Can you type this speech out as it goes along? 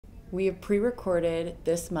We have pre-recorded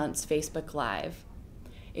this month's Facebook Live.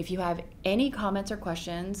 If you have any comments or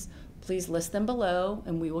questions, please list them below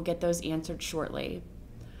and we will get those answered shortly.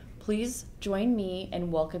 Please join me in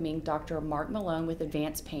welcoming Dr. Mark Malone with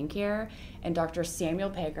Advanced Pain Care and Dr. Samuel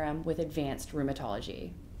Pegram with Advanced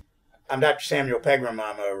Rheumatology. I'm Dr. Samuel Pegram.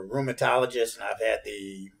 I'm a rheumatologist, and I've had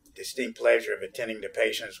the distinct pleasure of attending to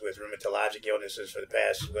patients with rheumatologic illnesses for the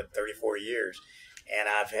past 34 years. And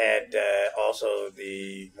I've had also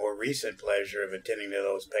the more recent pleasure of attending to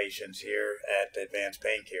those patients here at Advanced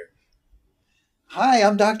Pain Care. Hi,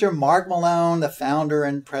 I'm Dr. Mark Malone, the founder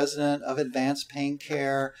and president of Advanced Pain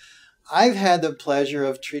Care. I've had the pleasure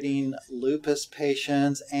of treating lupus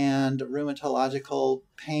patients and rheumatological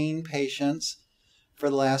pain patients for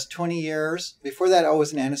the last 20 years. Before that, I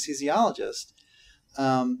was an anesthesiologist.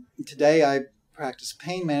 Today, I practice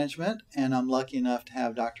pain management, and I'm lucky enough to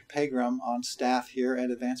have Dr. Pegram on staff here at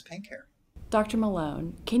Advanced Pain Care. Dr.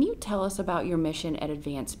 Malone, can you tell us about your mission at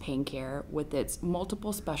Advanced Pain Care with its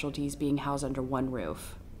multiple specialties being housed under one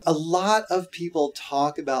roof? A lot of people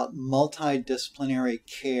talk about multidisciplinary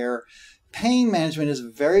care. Pain management is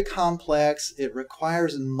very complex. It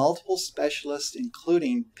requires multiple specialists,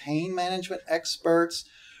 including pain management experts,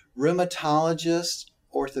 rheumatologists,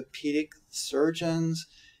 orthopedic surgeons,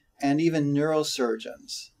 and even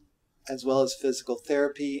neurosurgeons, as well as physical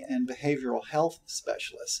therapy and behavioral health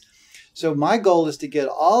specialists. So my goal is to get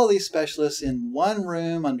all of these specialists in one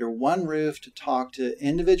room, under one roof, to talk to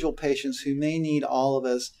individual patients who may need all of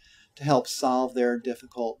us to help solve their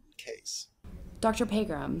difficult case. Dr.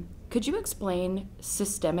 Pegram, could you explain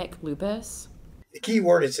systemic lupus? The key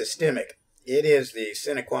word is systemic. It is the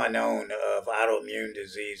sine qua non of autoimmune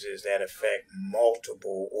diseases that affect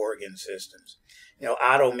multiple organ systems.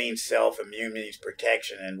 Auto means self, immune means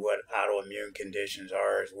protection, and what autoimmune conditions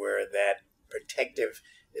are is where that protective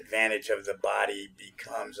advantage of the body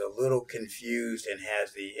becomes a little confused and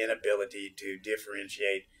has the inability to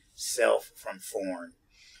differentiate self from foreign.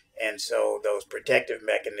 And so those protective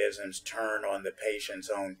mechanisms turn on the patient's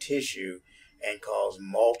own tissue and cause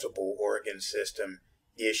multiple organ system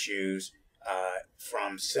issues,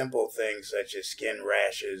 from simple things such as skin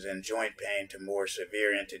rashes and joint pain to more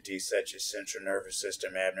severe entities such as central nervous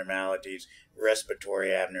system abnormalities,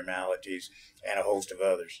 respiratory abnormalities, and a host of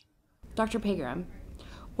others. Dr. Pegram,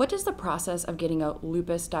 what does the process of getting a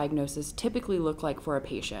lupus diagnosis typically look like for a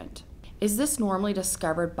patient? Is this normally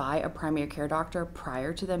discovered by a primary care doctor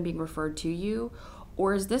prior to them being referred to you,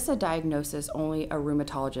 or is this a diagnosis only a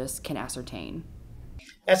rheumatologist can ascertain?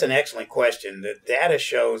 That's an excellent question. The data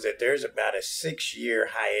shows that there's about a 6-year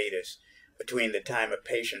hiatus between the time a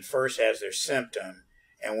patient first has their symptom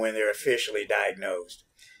and when they're officially diagnosed.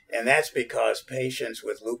 And that's because patients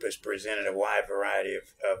with lupus present in a wide variety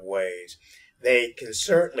of ways. They can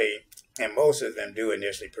certainly, and most of them do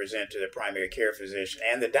initially present to the primary care physician,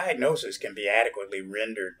 and the diagnosis can be adequately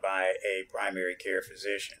rendered by a primary care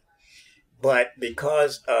physician. But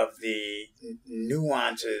because of the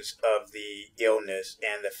nuances of the illness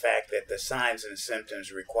and the fact that the signs and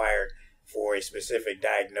symptoms required for a specific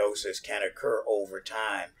diagnosis can occur over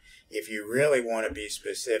time, if you really want to be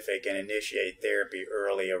specific and initiate therapy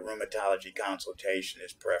early, a rheumatology consultation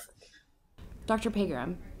is preferable. Dr.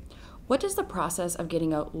 Pegram, what does the process of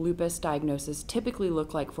getting a lupus diagnosis typically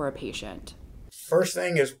look like for a patient? First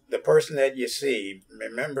thing is the person that you see.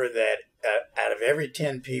 Remember that out of every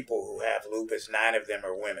 10 people who have lupus, 9 of them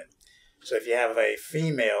are women. So if you have a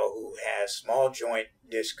female who has small joint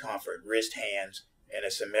discomfort, wrist, hands, and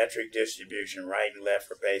a symmetric distribution, right and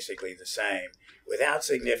left are basically the same, without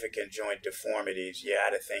significant joint deformities, you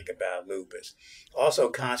ought to think about lupus. Also,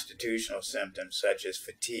 constitutional symptoms such as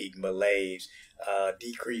fatigue, malaise,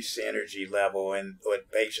 decreased energy level, and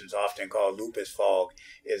what patients often call lupus fog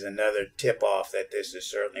is another tip-off that this is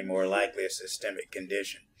certainly more likely a systemic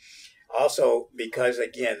condition. Also, because,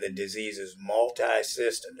 again, the disease is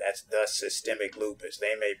multi-system, that's thus systemic lupus.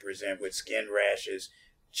 They may present with skin rashes,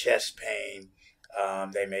 chest pain.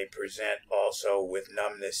 They may present also with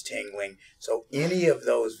numbness, tingling. So any of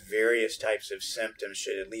those various types of symptoms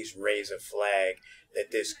should at least raise a flag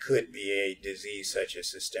that this could be a disease such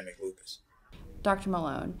as systemic lupus. Dr.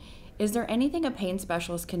 Malone, is there anything a pain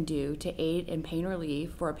specialist can do to aid in pain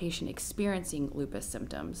relief for a patient experiencing lupus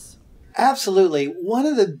symptoms? Absolutely. One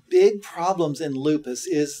of the big problems in lupus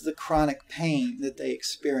is the chronic pain that they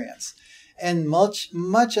experience. And much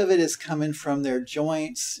of it is coming from their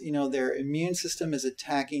joints. Their immune system is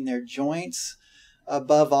attacking their joints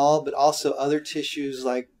above all, but also other tissues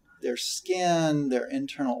like their skin, their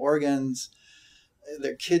internal organs,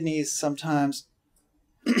 their kidneys sometimes.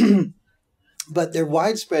 But their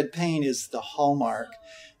widespread pain is the hallmark.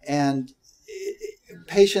 And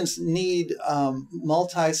patients need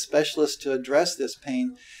multi-specialists to address this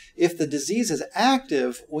pain. If the disease is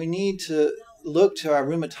active, we need to look to our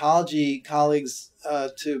rheumatology colleagues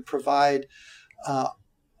to provide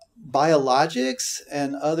biologics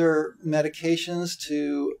and other medications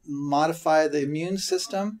to modify the immune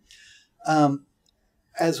system,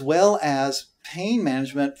 as well as pain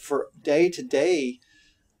management for day-to-day,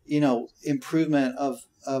 improvement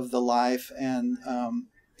of the life and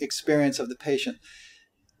experience of the patient.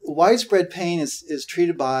 Widespread pain is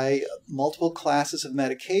treated by multiple classes of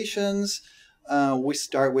medications. We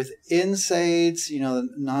start with NSAIDs,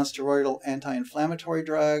 non-steroidal anti-inflammatory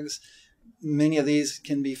drugs. Many of these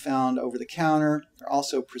can be found over the counter. There are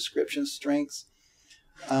also prescription strengths.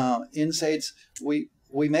 NSAIDs. We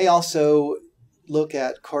may also look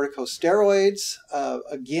at corticosteroids,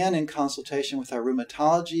 again in consultation with our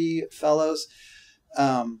rheumatology fellows.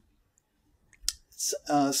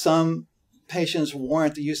 Some patients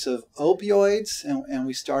warrant the use of opioids, and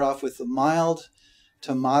we start off with the mild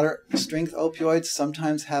to moderate strength opioids,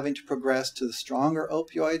 sometimes having to progress to the stronger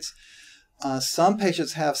opioids. Some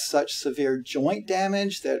patients have such severe joint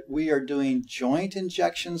damage that we are doing joint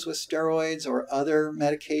injections with steroids or other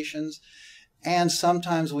medications. And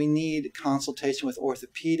sometimes we need consultation with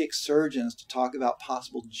orthopedic surgeons to talk about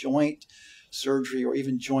possible joint surgery or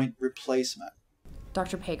even joint replacement.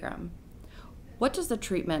 Dr. Pegram, what does the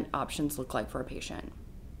treatment options look like for a patient?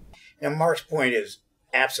 Now, Mark's point is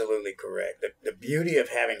absolutely correct. The beauty of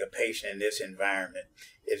having a patient in this environment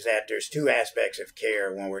is that there's two aspects of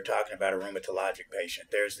care when we're talking about a rheumatologic patient.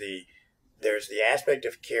 There's the aspect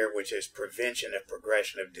of care which is prevention of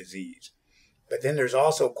progression of disease. But then there's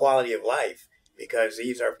also quality of life, because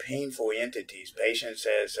these are painful entities. Patients,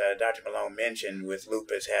 as Dr. Malone mentioned, with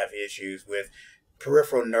lupus have issues with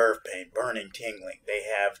peripheral nerve pain, burning, tingling. They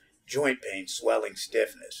have joint pain, swelling,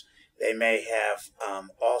 stiffness. They may have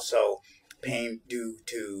also pain due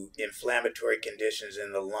to inflammatory conditions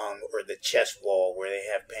in the lung or the chest wall, where they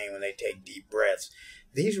have pain when they take deep breaths.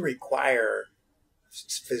 These require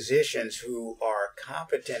physicians who are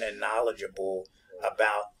competent and knowledgeable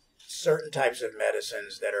about certain types of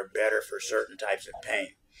medicines that are better for certain types of pain,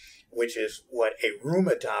 which is what a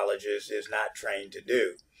rheumatologist is not trained to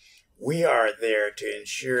do. We are there to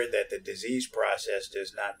ensure that the disease process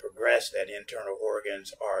does not progress, that internal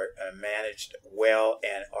organs are managed well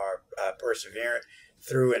and are perseverant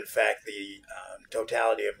through, in fact, the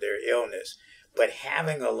totality of their illness. But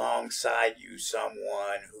having alongside you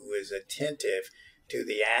someone who is attentive to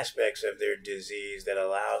the aspects of their disease that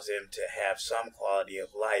allows them to have some quality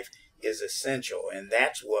of life is essential. And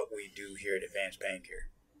that's what we do here at Advanced Pain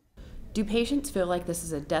Care. Do patients feel like this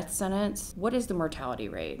is a death sentence? What is the mortality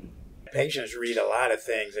rate? Patients read a lot of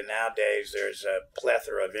things, and nowadays there's a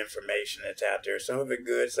plethora of information that's out there. Some of it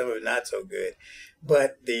good, some of it not so good.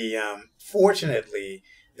 But fortunately,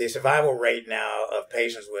 the survival rate now of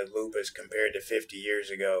patients with lupus compared to 50 years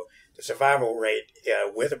ago, the survival rate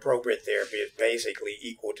with appropriate therapy is basically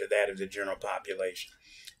equal to that of the general population.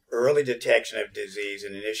 Early detection of disease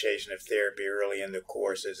and initiation of therapy early in the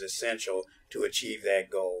course is essential to achieve that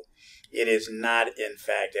goal. It is not, in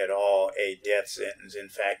fact, at all a death sentence. In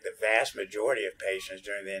fact, the vast majority of patients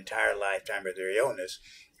during the entire lifetime of their illness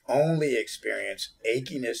only experience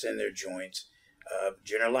achiness in their joints,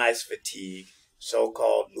 generalized fatigue,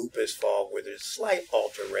 so-called lupus fog, where there's slight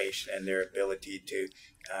alteration in their ability to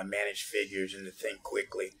manage figures and to think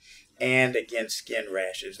quickly, and again, skin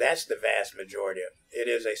rashes. That's the vast majority of it. It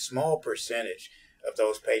is a small percentage of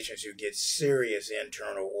those patients who get serious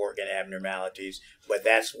internal organ abnormalities, but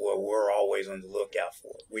that's what we're always on the lookout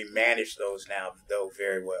for. We manage those now, though,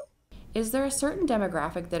 very well. Is there a certain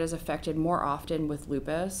demographic that is affected more often with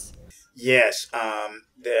lupus? Yes,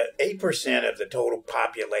 the 8% of the total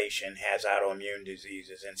population has autoimmune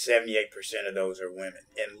diseases, and 78% of those are women.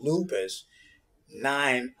 In lupus,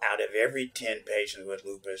 9 out of every 10 patients with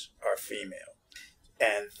lupus are female.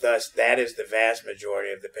 And thus, that is the vast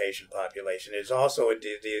majority of the patient population. It's also a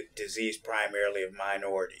disease primarily of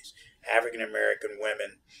minorities, African American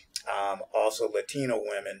women, also Latino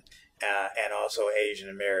women, and also Asian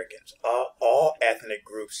Americans. All ethnic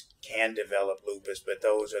groups can develop lupus, but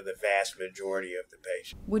those are the vast majority of the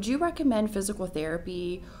patients. Would you recommend physical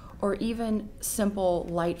therapy or even simple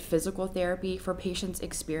light physical therapy for patients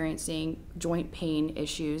experiencing joint pain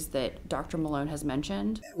issues that Dr. Malone has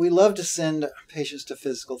mentioned? We love to send patients to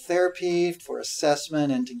physical therapy for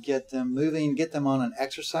assessment and to get them moving, get them on an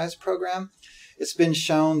exercise program. It's been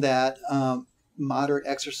shown that moderate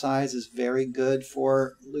exercise is very good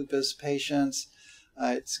for lupus patients.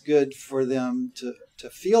 It's good for them to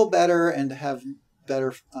feel better and to have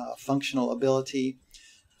better functional ability.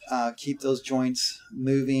 keep those joints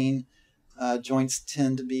moving. Joints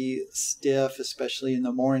tend to be stiff, especially in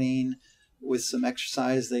the morning. With some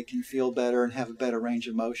exercise, they can feel better and have a better range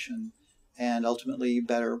of motion and ultimately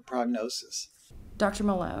better prognosis. Dr.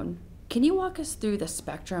 Malone, can you walk us through the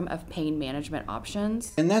spectrum of pain management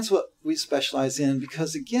options? And that's what we specialize in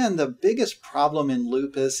because, again, the biggest problem in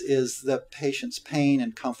lupus is the patient's pain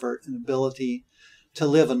and comfort and ability to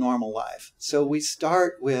live a normal life. So we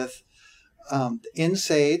start with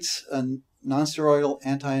NSAIDs, nonsteroidal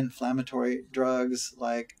anti-inflammatory drugs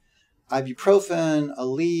like ibuprofen,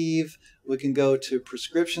 Aleve. We can go to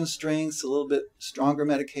prescription strengths, a little bit stronger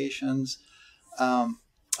medications.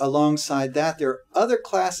 Alongside that, there are other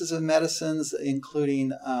classes of medicines,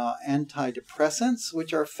 including antidepressants,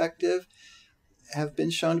 which are effective, have been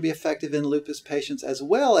shown to be effective in lupus patients, as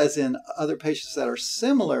well as in other patients that are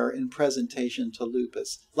similar in presentation to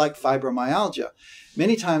lupus, like fibromyalgia.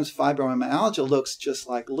 Many times, fibromyalgia looks just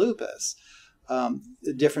like lupus.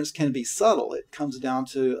 The difference can be subtle. It comes down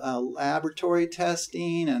to laboratory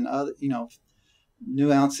testing and other,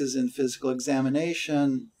 nuances in physical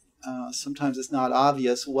examination. Sometimes it's not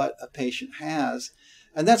obvious what a patient has.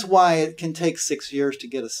 And that's why it can take 6 years to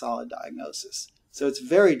get a solid diagnosis. So it's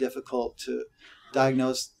very difficult to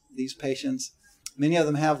diagnose these patients. Many of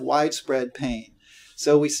them have widespread pain.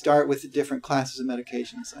 So we start with the different classes of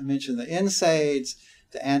medications. I mentioned the NSAIDs,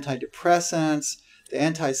 the antidepressants, the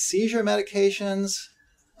anti-seizure medications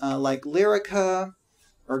like Lyrica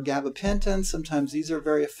or gabapentin. Sometimes these are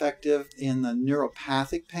very effective in the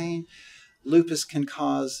neuropathic pain. Lupus can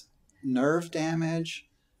cause nerve damage.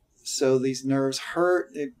 So these nerves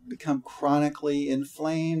hurt, they become chronically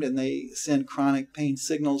inflamed, and they send chronic pain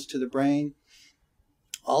signals to the brain.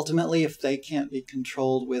 Ultimately, if they can't be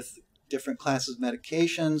controlled with different classes of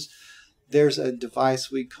medications, there's a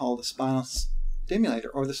device we call the spinal stimulator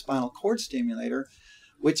or the spinal cord stimulator,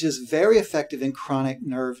 which is very effective in chronic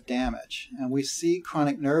nerve damage. And we see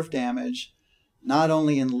chronic nerve damage not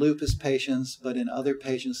only in lupus patients, but in other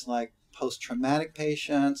patients like post-traumatic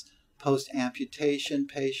patients, post-amputation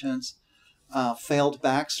patients, failed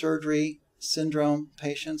back surgery syndrome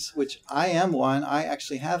patients, which I am one. I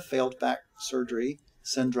actually have failed back surgery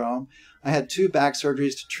syndrome. I had 2 back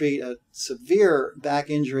surgeries to treat a severe back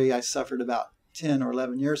injury I suffered about 10 or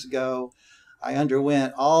 11 years ago. I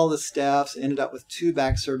underwent all the steps, ended up with 2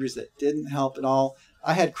 back surgeries that didn't help at all.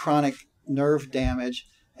 I had chronic nerve damage,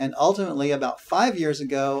 and ultimately about 5 years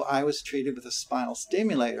ago, I was treated with a spinal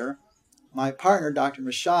stimulator. My partner, Dr.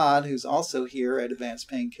 Rashad, who's also here at Advanced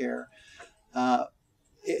Pain Care,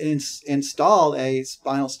 installed a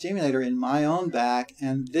spinal stimulator in my own back,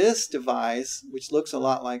 and this device, which looks a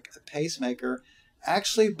lot like a pacemaker,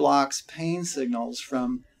 actually blocks pain signals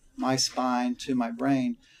from my spine to my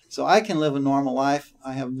brain. So I can live a normal life.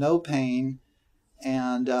 I have no pain,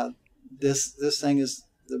 and this thing is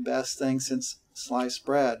the best thing since sliced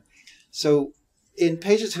bread. So in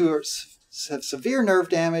patients who have severe nerve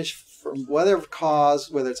damage from whatever cause,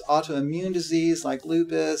 whether it's autoimmune disease like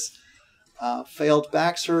lupus, failed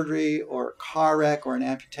back surgery, or a car wreck, or an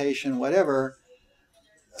amputation, whatever,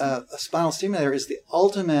 a spinal stimulator is the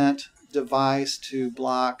ultimate device to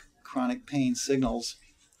block chronic pain signals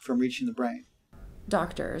from reaching the brain.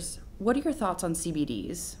 Doctors, what are your thoughts on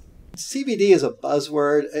CBDs? CBD is a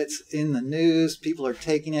buzzword. It's in the news. People are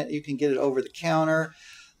taking it. You can get it over the counter.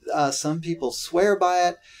 Some people swear by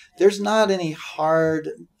it. There's not any hard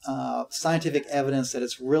scientific evidence that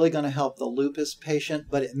it's really going to help the lupus patient,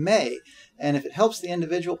 but it may. And if it helps the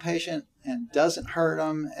individual patient and doesn't hurt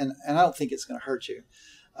them, and I don't think it's going to hurt you,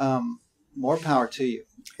 more power to you.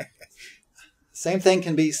 Same thing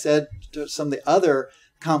can be said to some of the other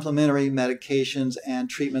complementary medications and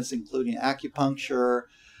treatments, including acupuncture,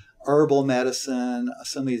 herbal medicine,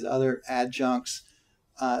 some of these other adjuncts.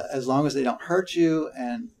 As long as they don't hurt you,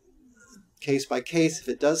 and case by case, if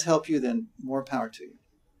it does help you, then more power to you.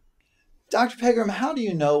 Dr. Pegram, how do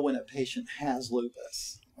you know when a patient has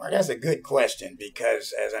lupus? Well, that's a good question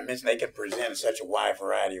because, as I mentioned, they can present in such a wide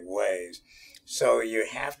variety of ways. So you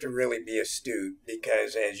have to really be astute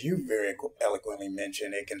because, as you very eloquently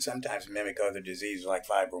mentioned, it can sometimes mimic other diseases like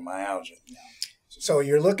fibromyalgia. Yeah. So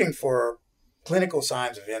you're looking for clinical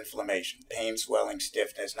signs of inflammation, pain, swelling,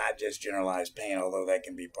 stiffness, not just generalized pain, although that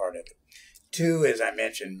can be part of it. 2, as I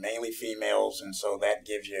mentioned, mainly females, and so that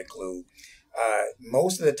gives you a clue.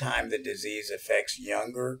 Most of the time, the disease affects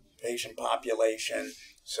younger patient population,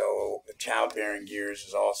 so the childbearing years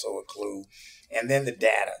is also a clue. And then the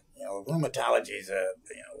data. Rheumatology is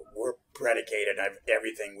we're predicated on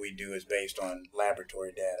everything we do is based on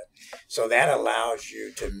laboratory data. So that allows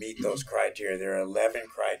you to meet those criteria. There are 11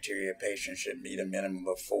 criteria patients should meet a minimum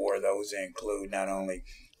of 4. Those include not only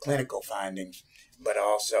clinical findings, but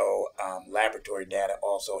also laboratory data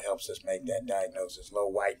also helps us make that diagnosis. Low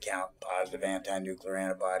white count, positive anti-nuclear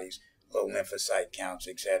antibodies, low lymphocyte counts,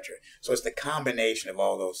 etc. So it's the combination of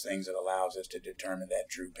all those things that allows us to determine that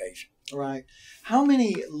true patient. Right. How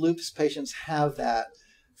many lupus patients have that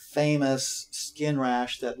famous skin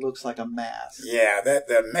rash that looks like a mass? Yeah,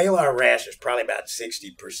 the malar rash is probably about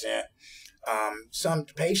 60%. Some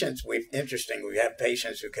patients, we have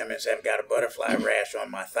patients who come in and say, I've got a butterfly rash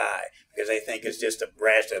on my thigh because they think it's just a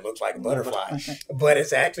rash that looks like a butterfly. But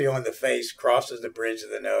it's actually on the face, crosses the bridge of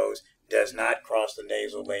the nose, does not cross the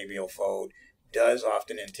nasolabial fold, does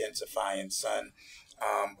often intensify in sun.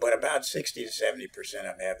 But about 60 to 70% of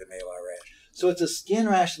them have the malar rash. So it's a skin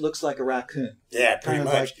rash that looks like a raccoon. Yeah, pretty kind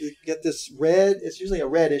of much. Like you get this red, it's usually a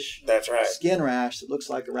reddish That's right. skin rash that looks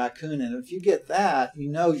like a raccoon. And if you get that, you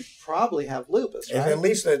know you probably have lupus, right? If at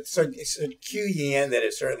least it's a cue you in that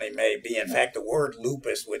it certainly may be. In fact, the word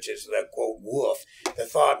lupus, which is the quote wolf, the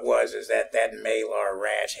thought was that malar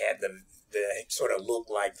rash had the sort of look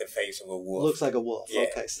like the face of a wolf. Looks like a wolf. Yeah.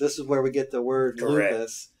 Okay, so this is where we get the word Correct.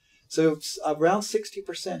 lupus. So around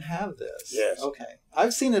 60% have this. Yes. Okay.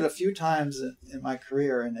 I've seen it a few times in my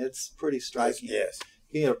career, and it's pretty striking. Yes.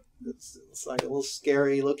 You know, it's like a little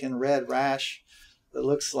scary looking red rash that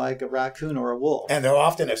looks like a raccoon or a wolf. And they're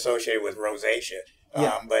often associated with rosacea.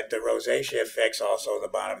 Yeah. But the rosacea affects also the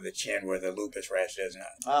bottom of the chin where the lupus rash does not.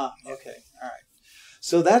 Ah, okay. All right.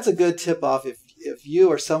 So that's a good tip off. If you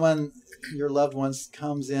or someone, your loved ones,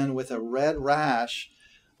 comes in with a red rash,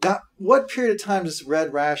 now, what period of time does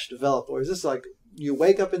red rash develop? Or is this like you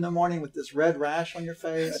wake up in the morning with this red rash on your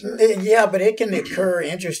face? Or? Yeah, but it can occur,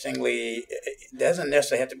 interestingly. It doesn't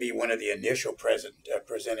necessarily have to be one of the initial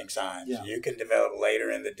presenting signs. Yeah. You can develop later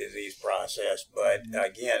in the disease process, but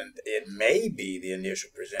again, it may be the initial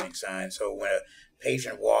presenting sign. So when a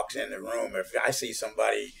patient walks in the room, if I see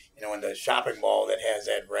somebody, in the shopping mall that has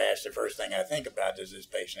that rash, the first thing I think about, does this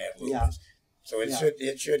patient have lupus? Yeah. So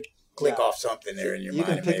it should click off something there in your mind.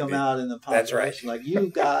 You can pick them out in the population. That's right. Like, you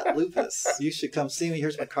got lupus. You should come see me.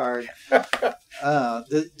 Here's my card.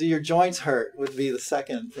 Do your joints hurt would be the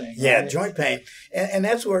second thing. Yeah, right? joint pain. And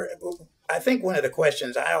that's where I think one of the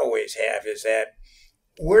questions I always have is that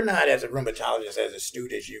we're not, as a rheumatologist, as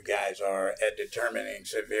astute as you guys are at determining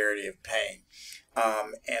severity of pain.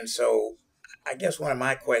 And so I guess one of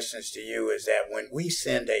my questions to you is that when we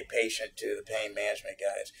send a patient to the pain management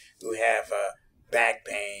guys who have back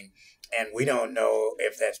pain, and we don't know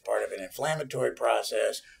if that's part of an inflammatory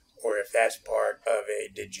process or if that's part of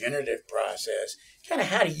a degenerative process, kind of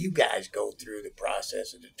how do you guys go through the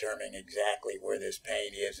process of determining exactly where this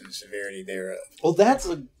pain is and the severity thereof? Well, that's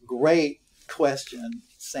a great question,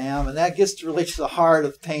 Sam, and that gets really to the heart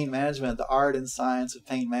of pain management, the art and science of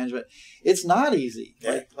pain management. It's not easy,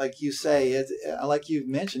 Yeah. like you say. Like you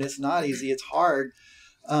mentioned, it's not easy. It's hard.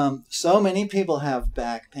 So many people have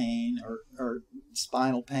back pain or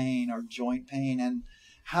spinal pain or joint pain, and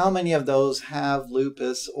how many of those have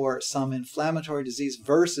lupus or some inflammatory disease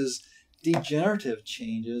versus degenerative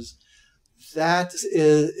changes? That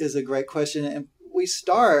is a great question. And we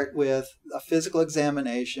start with a physical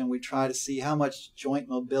examination. We try to see how much joint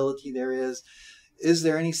mobility there is. Is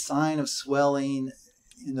there any sign of swelling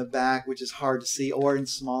in the back, which is hard to see, or in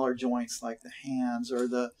smaller joints like the hands or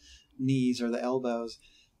the knees or the elbows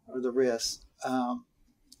or the wrists?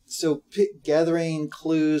 So gathering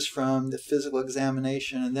clues from the physical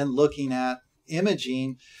examination and then looking at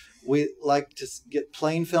imaging, we like to get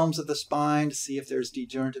plain films of the spine to see if there's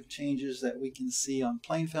degenerative changes that we can see on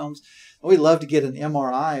plain films. And we love to get an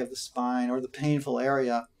MRI of the spine or the painful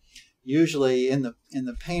area. Usually in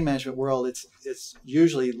the pain management world, it's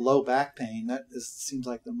usually low back pain. That seems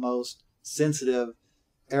like the most sensitive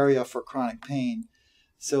area for chronic pain.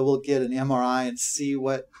 So we'll get an MRI and see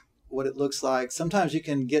what it looks like. Sometimes you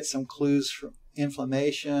can get some clues from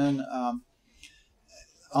inflammation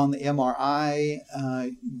on the MRI.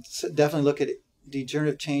 Definitely look at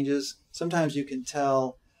degenerative changes. Sometimes you can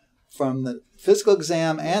tell from the physical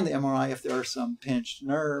exam and the MRI if there are some pinched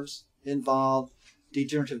nerves involved,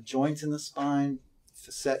 degenerative joints in the spine.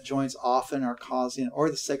 Facet joints often are causing it, or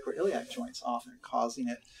the sacroiliac joints often are causing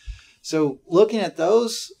it. So looking at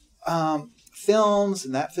those films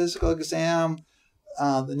and that physical exam,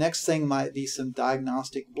 the next thing might be some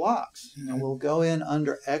diagnostic blocks. We'll go in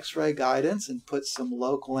under X-ray guidance and put some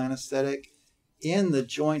local anesthetic in the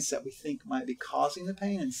joints that we think might be causing the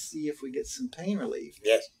pain and see if we get some pain relief.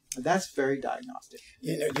 Yes. That's very diagnostic.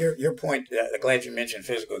 You know, your point, I'm glad you mentioned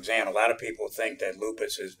physical exam. A lot of people think that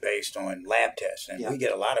lupus is based on lab tests, and we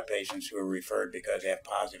get a lot of patients who are referred because they have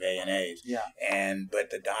positive ANAs. Yeah. But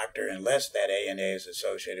the doctor, unless that ANA is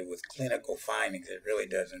associated with clinical findings, it really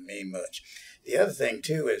doesn't mean much. The other thing,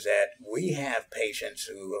 too, is that we have patients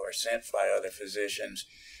who are sent by other physicians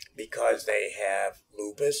because they have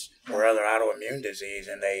lupus or other autoimmune disease,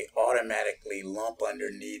 and they automatically lump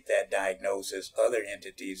underneath that diagnosis other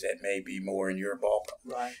entities that may be more in your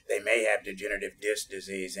ballpark. Right. They may have degenerative disc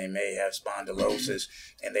disease, they may have spondylosis,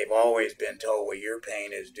 and they've always been told, well, your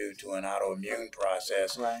pain is due to an autoimmune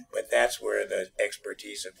process. Right. But that's where the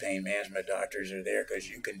expertise of pain management doctors are there, because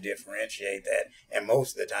you can differentiate that, and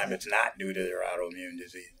most of the time it's not due to their autoimmune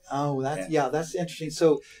disease. Oh, that's interesting.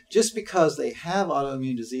 So just because they have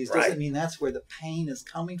autoimmune disease doesn't mean that's where the pain is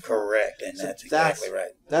coming from. Correct, and so that's exactly right.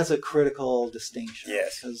 That's a critical distinction.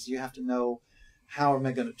 Yes. Because you have to know, how am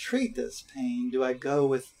I going to treat this pain? Do I go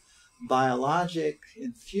with biologic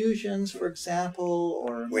infusions, for example,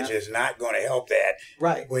 or which is not going to help that,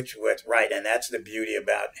 right? Right, and that's the beauty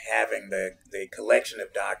about having the collection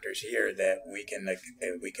of doctors here, that we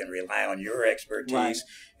can rely on your expertise, right.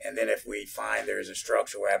 And then if we find there's a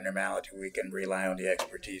structural abnormality, we can rely on the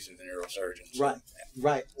expertise of the neurosurgeons. Right,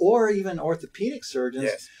 right, or even orthopedic surgeons.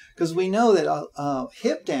 Yes. Because we know that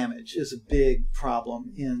hip damage is a big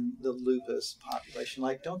problem in the lupus population.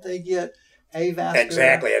 Like, don't they get avascular?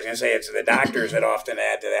 Exactly. I was going to say, it's the doctors that often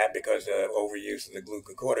add to that because of the overuse of the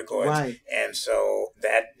glucocorticoids. Right. And so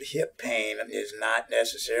that hip pain is not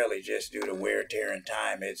necessarily just due to wear, tear, and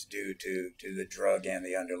time. It's due to the drug and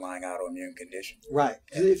the underlying autoimmune condition. Right.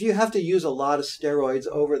 Yeah. If you have to use a lot of steroids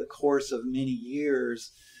over the course of many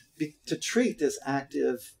years to treat this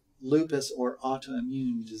active lupus or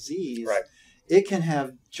autoimmune disease, right. It can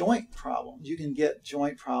have joint problems. You can get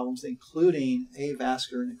joint problems, including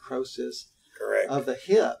avascular necrosis. Correct. Of the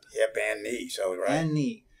hip. Hip and knee. So right. And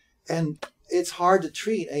knee. And it's hard to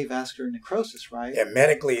treat avascular necrosis, right? Yeah,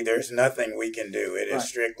 medically, there's nothing we can do. It is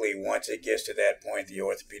strictly, once it gets to that point, the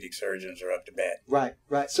orthopedic surgeons are up to bat. Right,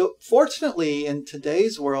 right. So fortunately, in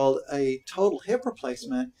today's world, a total hip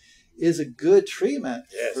replacement is a good treatment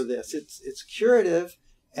for this. It's curative,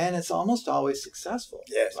 and it's almost always successful.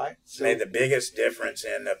 Yes. Right? So made the biggest difference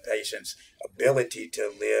in the patient's ability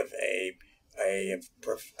to live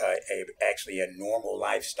actually a normal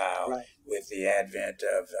lifestyle with the advent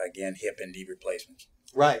of, again, hip and knee replacements.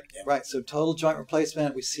 Right, right. So total joint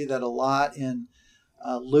replacement, we see that a lot in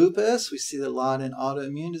lupus, we see that a lot in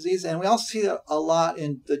autoimmune disease, and we also see that a lot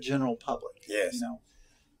in the general public. Yes. You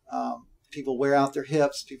know, people wear out their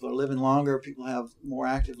hips, people are living longer, people have more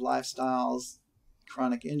active lifestyles,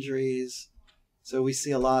 chronic injuries. So we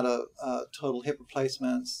see a lot of total hip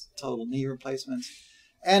replacements, total knee replacements.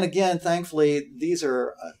 And again, thankfully, these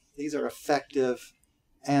are effective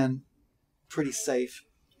and pretty safe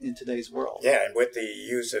in today's world. Yeah, and with the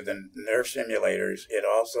use of the nerve stimulators, it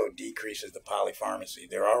also decreases the polypharmacy.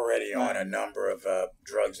 They're already on a number of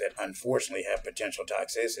drugs that unfortunately have potential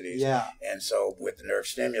toxicities. Yeah. And so with the nerve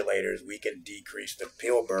stimulators, we can decrease the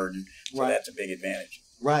pill burden. So that's a big advantage.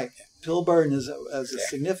 Right. Pill burden is a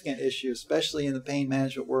significant issue, especially in the pain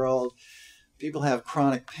management world. People have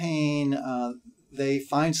chronic pain. They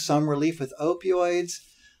find some relief with opioids.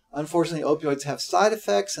 Unfortunately, opioids have side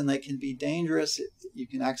effects and they can be dangerous. You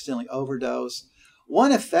can accidentally overdose.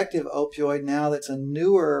 One effective opioid now that's a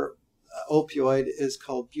newer opioid is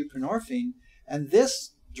called buprenorphine. And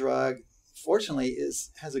this drug, fortunately,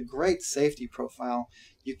 has a great safety profile.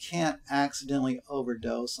 You can't accidentally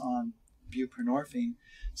overdose on buprenorphine.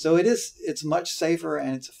 So it's much safer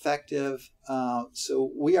and it's effective.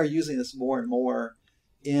 So we are using this more and more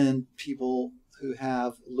in people who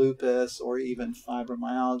have lupus or even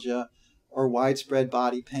fibromyalgia or widespread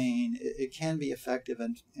body pain. It can be effective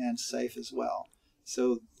and safe as well.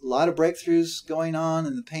 So a lot of breakthroughs going on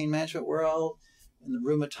in the pain management world, in the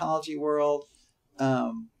rheumatology world.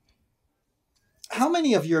 How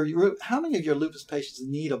many of your lupus patients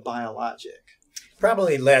need a biologic?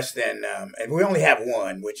 Probably less than, and we only have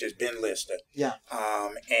one, which is Benlysta. Yeah.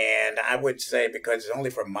 And I would say, because it's only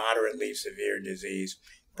for moderately severe disease,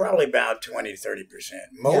 probably about 20 to 30%.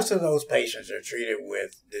 Most of those patients are treated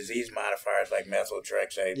with disease modifiers like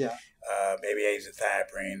methotrexate, maybe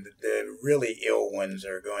azathioprine. The really ill ones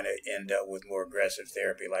are going to end up with more aggressive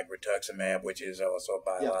therapy like rituximab, which is also a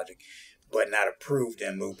biologic. but not approved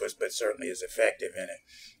in lupus, but certainly is effective in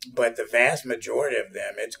it. But the vast majority of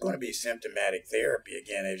them, it's going to be symptomatic therapy.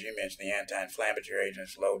 Again, as you mentioned, the anti-inflammatory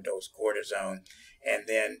agents, low-dose cortisone, and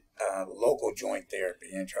then local joint therapy,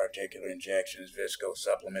 intra-articular injections, visco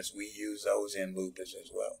supplements. We use those in lupus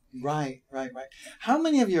as well. Right. How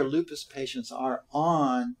many of your lupus patients are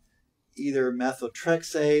on either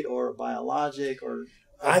methotrexate or a biologic or...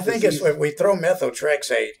 I think if we throw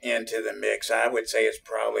methotrexate into the mix, I would say it's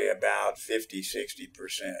probably about 50, 60%.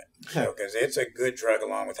 Okay. So, because it's a good drug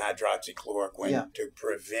along with hydroxychloroquine to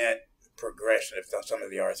prevent progression of some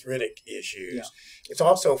of the arthritic issues. Yeah. It's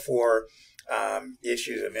also for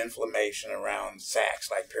issues of inflammation around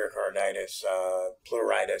sacs like pericarditis,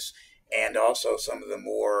 pleuritis, and also some of the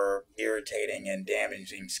more irritating and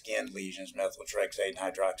damaging skin lesions. Methotrexate and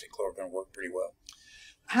hydroxychloroquine work pretty well.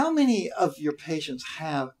 How many of your patients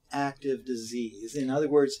have active disease? In other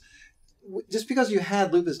words, just because you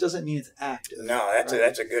had lupus doesn't mean it's active. No,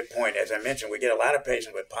 that's a good point. As I mentioned, we get a lot of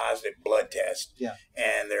patients with positive blood tests,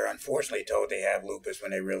 and they're unfortunately told they have lupus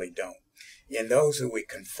when they really don't. In those who we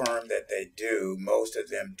confirm that they do, most of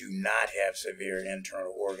them do not have severe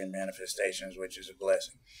internal organ manifestations, which is a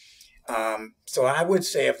blessing. So I would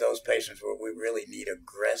say of those patients where we really need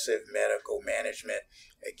aggressive medical management,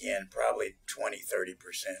 again, probably 20, 30%.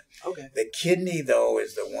 Okay. The kidney, though,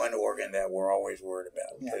 is the one organ that we're always worried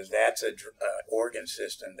about because that's an organ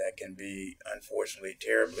system that can be, unfortunately,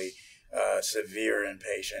 terribly severe in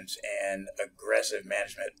patients, and aggressive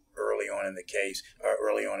management early on in the case, or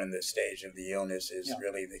early on in the stage of the illness is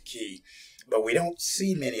really the key. But we don't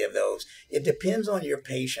see many of those. It depends on your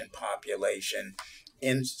patient population.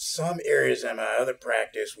 In some areas in my other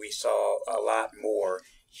practice, we saw a lot more.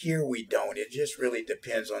 Here we don't. It just really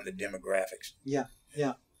depends on the demographics. Yeah.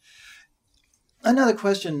 Another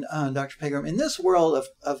question, Dr. Pegram. In this world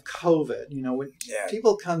of COVID, when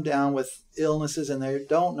people come down with illnesses and they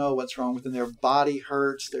don't know what's wrong with them, their body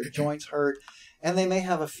hurts, their joints hurt, and they may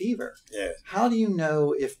have a fever. Yeah. How do you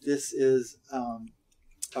know if this is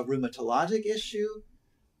a rheumatologic issue?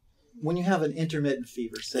 When you have an intermittent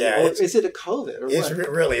fever, say, or is it a COVID? Or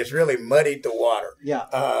it's really muddied the water.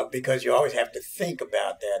 Yeah. Because you always have to think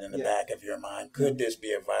about that in the back of your mind. Could this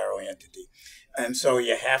be a viral entity? And so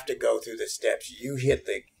you have to go through the steps. You hit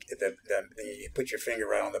you put your finger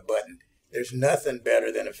right on the button. There's nothing better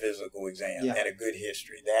than a physical exam and a good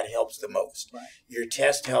history. That helps the most. Right. Your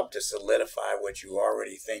tests help to solidify what you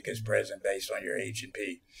already think is present based on your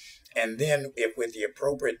H&P. And then if with the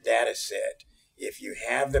appropriate data set, if you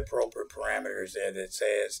have the appropriate parameters there that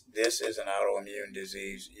says this is an autoimmune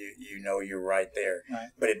disease, you know you're right there. Right.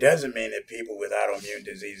 But it doesn't mean that people with autoimmune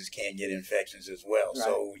diseases can't get infections as well. Right.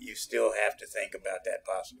 So you still have to think about that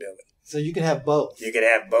possibility. So you can have both. You can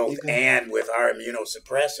have both. And with our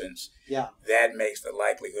immunosuppressants, yeah, that makes the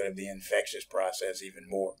likelihood of the infectious process even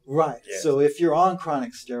more. Right. Yes. So if you're on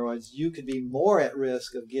chronic steroids, you could be more at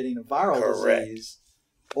risk of getting a viral disease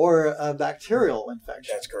or a bacterial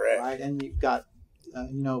infection. That's correct. Right. And you've got,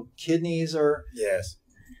 kidneys are yes,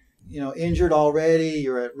 injured already.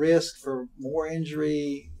 You're at risk for more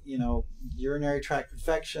injury. Urinary tract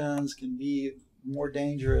infections can be more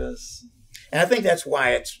dangerous. And I think that's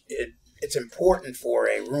why it's important for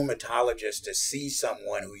a rheumatologist to see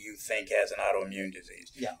someone who you think has an autoimmune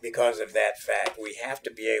disease. Yeah. Because of that fact, we have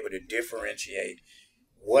to be able to differentiate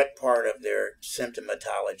what part of their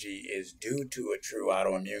symptomatology is due to a true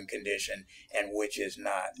autoimmune condition and which is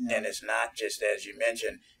not. Yeah. And it's not just, as you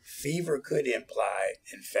mentioned, fever could imply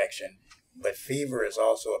infection, but fever is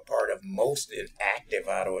also a part of most active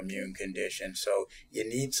autoimmune conditions. So you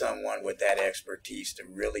need someone with that expertise to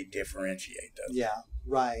really differentiate those. Yeah,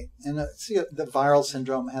 right. And the viral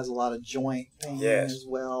syndrome has a lot of joint pain as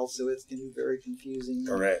well, so it can be very confusing.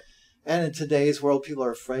 Correct. And in today's world, people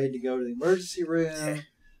are afraid to go to the emergency room.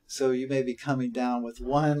 So you may be coming down with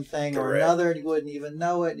one thing or another, and you wouldn't even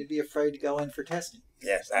know it, and you'd be afraid to go in for testing.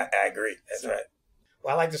 Yes, I agree. That's right.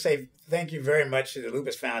 Well, I'd like to say thank you very much to the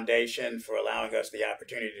Lupus Foundation for allowing us the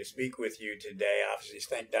opportunity to speak with you today. Obviously,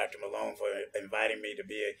 thank Dr. Malone for inviting me to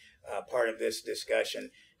be a part of this discussion.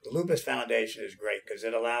 The Lupus Foundation is great because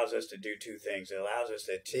it allows us to do two things. It allows us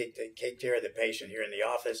to take care of the patient here in the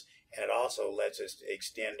office, and it also lets us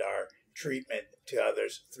extend our treatment to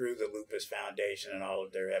others through the Lupus Foundation and all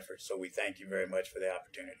of their efforts. So we thank you very much for the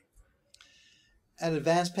opportunity. At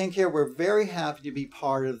Advanced Pain Care, we're very happy to be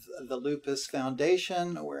part of the Lupus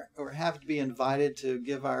Foundation. We're happy to be invited to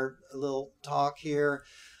give our little talk here.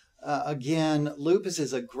 Again, lupus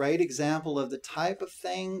is a great example of the type of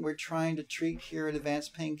thing we're trying to treat here at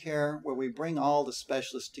Advanced Pain Care, where we bring all the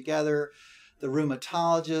specialists together, the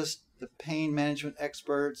rheumatologist, the pain management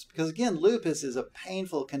experts, because again, lupus is a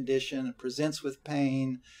painful condition. It presents with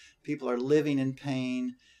pain. People are living in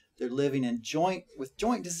pain. They're living in joint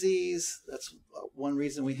disease. That's one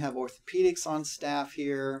reason we have orthopedics on staff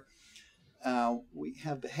here. We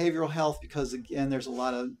have behavioral health because, again, there's a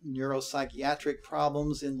lot of neuropsychiatric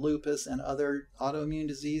problems in lupus and other autoimmune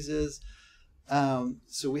diseases.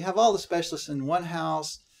 So we have all the specialists in one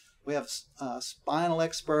house. We have spinal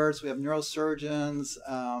experts. We have neurosurgeons.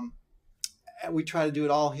 We try to do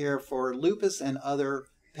it all here for lupus and other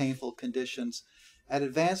painful conditions. At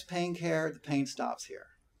Advanced Pain Care, the pain stops here.